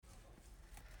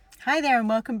Hi there and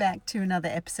welcome back to another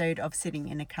episode of Sitting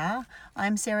in a Car.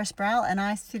 I'm Sarah Sproul and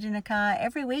I sit in a car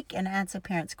every week and answer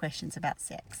parents' questions about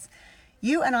sex.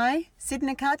 You and I sit in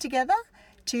a car together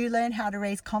to learn how to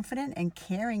raise confident and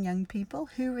caring young people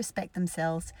who respect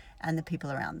themselves and the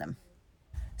people around them.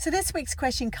 So this week's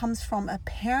question comes from a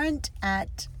parent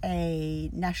at a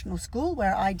national school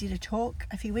where I did a talk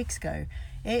a few weeks ago.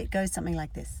 It goes something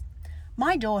like this.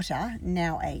 My daughter,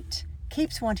 now 8,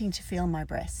 keeps wanting to feel my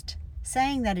breast,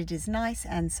 saying that it is nice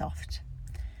and soft.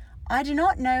 I do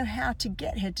not know how to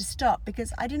get her to stop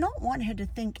because I do not want her to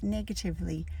think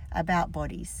negatively about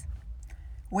bodies.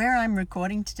 Where I'm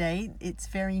recording today, it's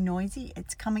very noisy.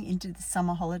 It's coming into the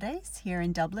summer holidays here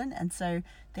in Dublin, and so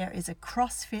there is a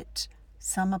CrossFit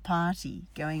summer party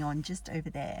going on just over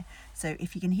there. So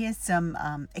if you can hear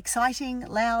some exciting,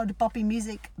 loud, boppy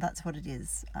music, that's what it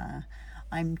is.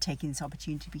 I'm taking this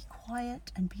opportunity to be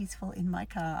quiet and peaceful in my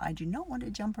car. I do not want to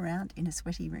jump around in a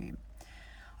sweaty room.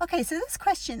 Okay, so this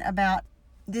question about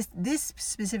this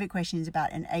specific question is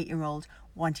about an 8-year-old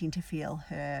wanting to feel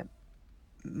her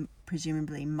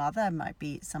presumably mother, might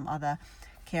be some other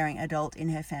caring adult in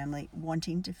her family,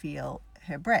 wanting to feel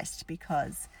her breast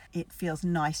because it feels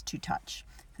nice to touch.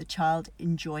 The child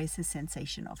enjoys the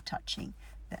sensation of touching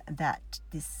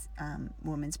this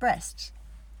woman's breast.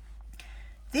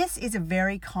 This is a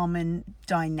very common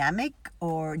dynamic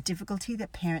or difficulty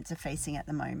that parents are facing at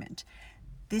the moment.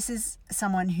 This is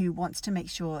someone who wants to make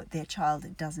sure their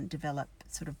child doesn't develop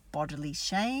sort of bodily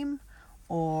shame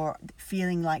or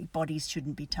feeling like bodies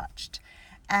shouldn't be touched.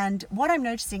 And what I'm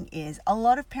noticing is a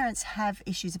lot of parents have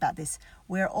issues about this.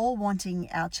 We're all wanting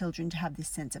our children to have this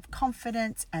sense of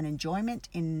confidence and enjoyment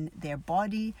in their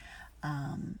body,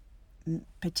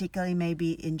 particularly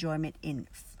maybe enjoyment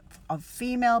of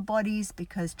female bodies,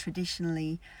 because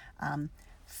traditionally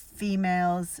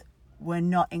females were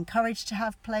not encouraged to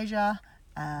have pleasure.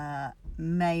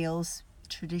 Males,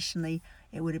 traditionally,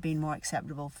 it would have been more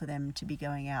acceptable for them to be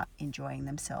going out enjoying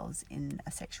themselves in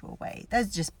a sexual way. Those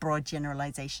are just broad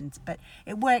generalizations, but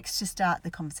it works to start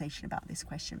the conversation about this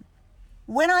question.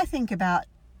 When I think about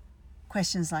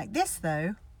questions like this,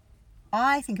 though,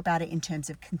 I think about it in terms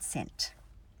of consent.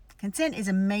 Consent is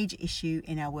a major issue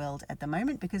in our world at the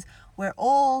moment because we're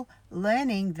all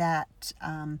learning that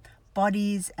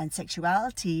bodies and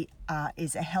sexuality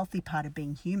is a healthy part of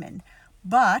being human.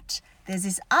 But there's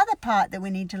this other part that we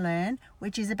need to learn,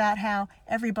 which is about how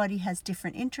everybody has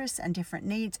different interests and different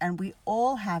needs, and we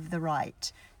all have the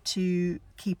right to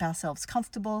keep ourselves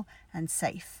comfortable and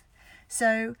safe.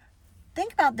 So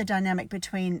think about the dynamic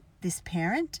between this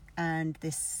parent and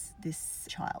this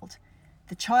child.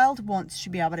 The child wants to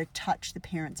be able to touch the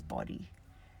parent's body,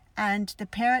 and the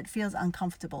parent feels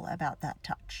uncomfortable about that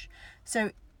touch.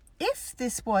 So if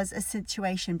this was a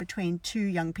situation between two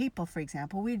young people, for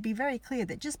example, we'd be very clear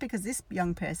that just because this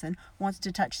young person wants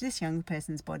to touch this young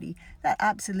person's body, that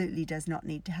absolutely does not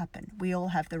need to happen. We all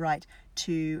have the right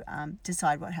to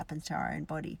decide what happens to our own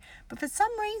body. But for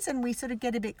some reason, we sort of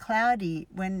get a bit cloudy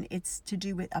when it's to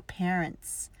do with a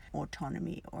parent's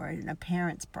autonomy or a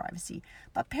parent's privacy.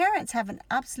 But parents have an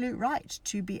absolute right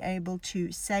to be able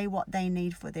to say what they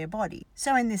need for their body.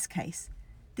 So in this case,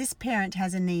 this parent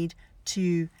has a need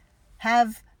to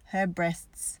have her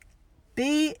breasts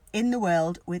be in the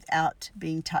world without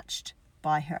being touched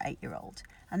by her 8-year-old.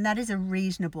 And that is a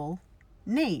reasonable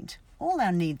need. All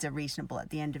our needs are reasonable at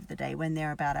the end of the day when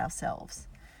they're about ourselves.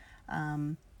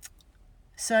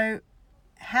 So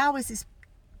how is this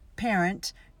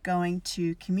parent going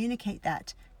to communicate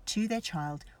that to their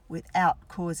child without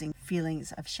causing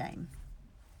feelings of shame?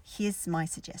 Here's my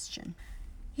suggestion.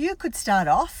 You could start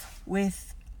off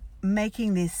with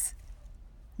making this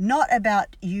not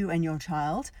about you and your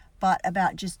child, but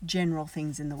about just general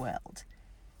things in the world.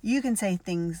 You can say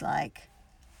things like,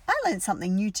 I learned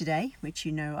something new today, which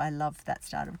you know I love that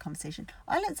start of a conversation.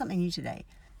 I learned something new today.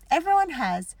 Everyone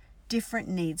has different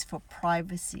needs for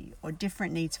privacy or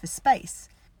different needs for space.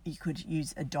 You could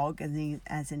use a dog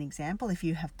as an example. If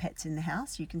you have pets in the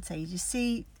house, you can say, you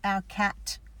see our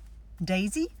cat,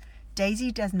 Daisy?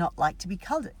 Daisy does not like to be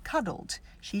cuddled.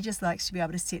 She just likes to be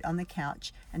able to sit on the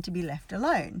couch and to be left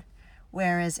alone.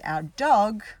 Whereas our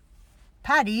dog,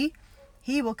 Paddy,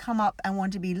 he will come up and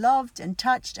want to be loved and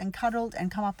touched and cuddled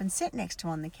and come up and sit next to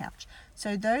on the couch.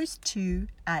 So those two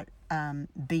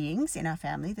beings in our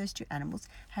family, those two animals,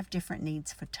 have different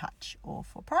needs for touch or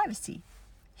for privacy.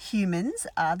 Humans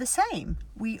are the same.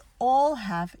 We all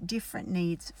have different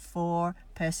needs for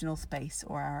personal space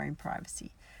or our own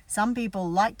privacy. Some people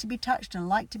like to be touched and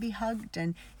like to be hugged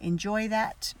and enjoy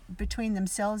that between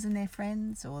themselves and their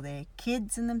friends, or their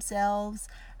kids and themselves.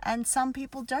 And some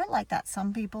people don't like that.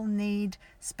 Some people need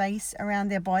space around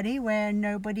their body where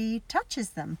nobody touches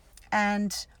them.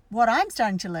 And what I'm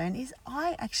starting to learn is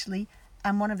I actually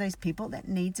am one of those people that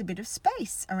needs a bit of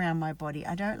space around my body.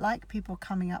 I don't like people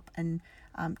coming up and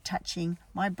touching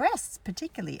my breasts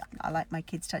particularly. I like my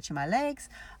kids touching my legs.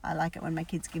 I like it when my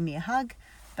kids give me a hug.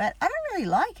 But I don't really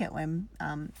like it when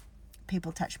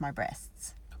people touch my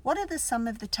breasts. What are some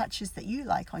of the touches that you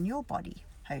like on your body?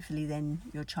 Hopefully then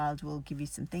your child will give you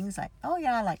some things like, oh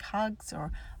yeah, I like hugs,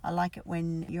 or I like it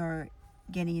when you're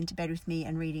getting into bed with me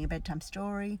and reading a bedtime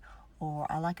story, or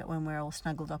I like it when we're all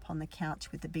snuggled up on the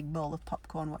couch with a big bowl of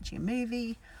popcorn watching a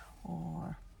movie,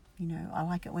 or, you know, I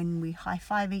like it when we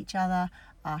high-five each other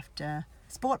after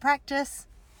sport practice.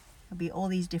 There'll be all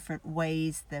these different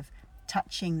ways of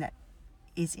touching that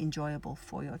is enjoyable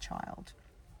for your child.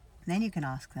 And then you can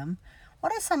ask them,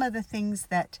 what are some of the things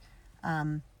that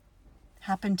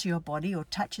happen to your body, or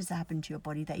touches that happen to your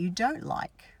body that you don't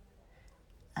like?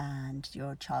 And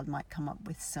your child might come up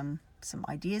with some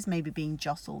ideas, maybe being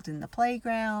jostled in the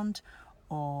playground,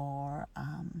 or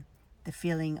the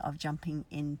feeling of jumping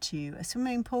into a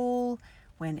swimming pool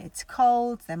when it's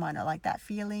cold. They might not like that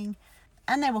feeling,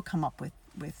 and they will come up with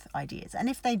ideas. And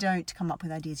if they don't come up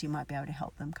with ideas, you might be able to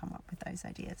help them come up with those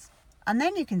ideas. And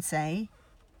then you can say,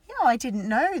 I didn't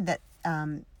know that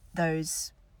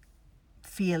those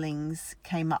feelings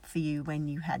came up for you when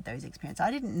you had those experiences.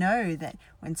 I didn't know that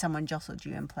when someone jostled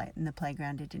you in the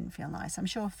playground, it didn't feel nice. I'm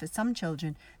sure for some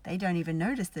children, they don't even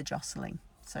notice the jostling.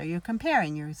 So you're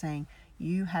comparing, you're saying,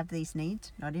 you have these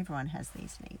needs, not everyone has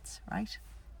these needs, right?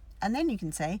 And then you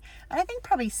can say, and I think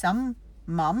probably some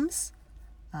mums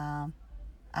are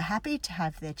happy to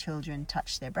have their children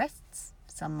touch their breasts.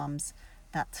 Some mums,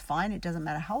 that's fine. It doesn't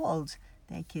matter how old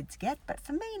their kids get. But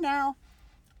for me now,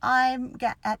 I'm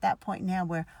at that point now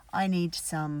where I need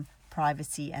some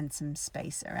privacy and some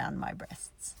space around my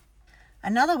breasts.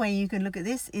 Another way you can look at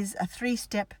this is a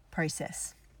 3-step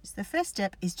process. So the first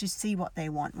step is to see what they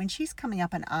want. When she's coming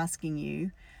up and asking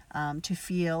you to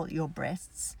feel your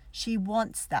breasts, she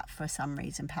wants that for some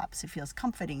reason. Perhaps it feels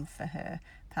comforting for her.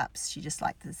 Perhaps she just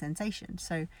likes the sensation.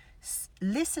 So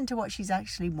listen to what she's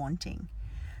actually wanting.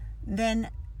 Then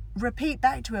repeat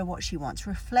back to her what she wants.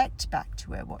 Reflect back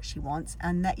to her what she wants,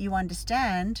 and that you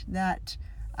understand that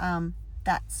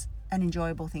that's an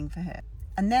enjoyable thing for her.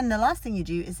 And then the last thing you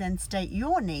do is then state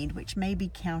your need, which may be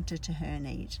counter to her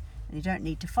need. And you don't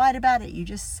need to fight about it. You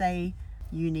just say,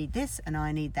 you need this and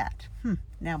I need that.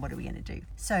 Now what are we going to do?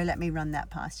 So let me run that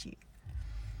past you.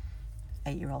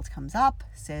 8-year-old comes up,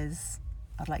 says,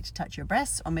 I'd like to touch your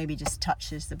breasts, or maybe just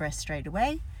touches the breast straight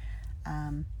away.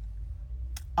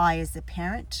 I, as the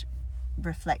parent,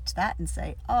 reflect that and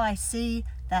say, I see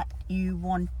that you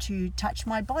want to touch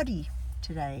my body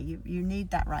today. You need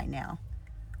that right now.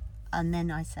 And then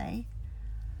I say,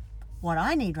 what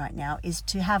I need right now is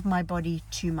to have my body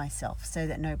to myself so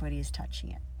that nobody is touching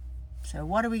it. So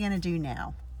what are we going to do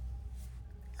now?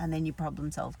 And then you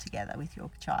problem solve together with your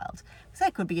child. So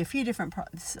there could be a few different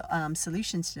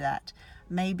solutions to that.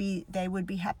 Maybe they would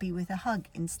be happy with a hug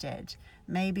instead.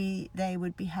 Maybe they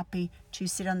would be happy to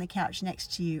sit on the couch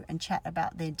next to you and chat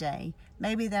about their day.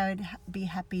 Maybe they would be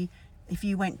happy if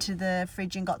you went to the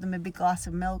fridge and got them a big glass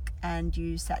of milk and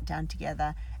you sat down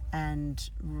together and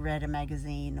read a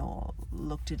magazine or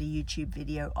looked at a YouTube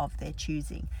video of their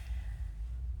choosing.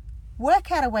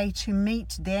 Work out a way to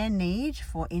meet their need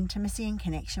for intimacy and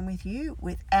connection with you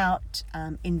without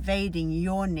invading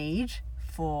your need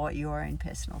for your own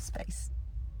personal space.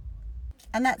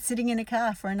 And that's Sitting in a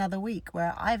Car for another week,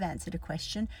 where I've answered a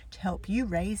question to help you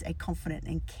raise a confident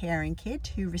and caring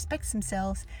kid who respects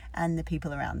themselves and the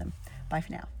people around them. Bye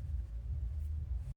for now.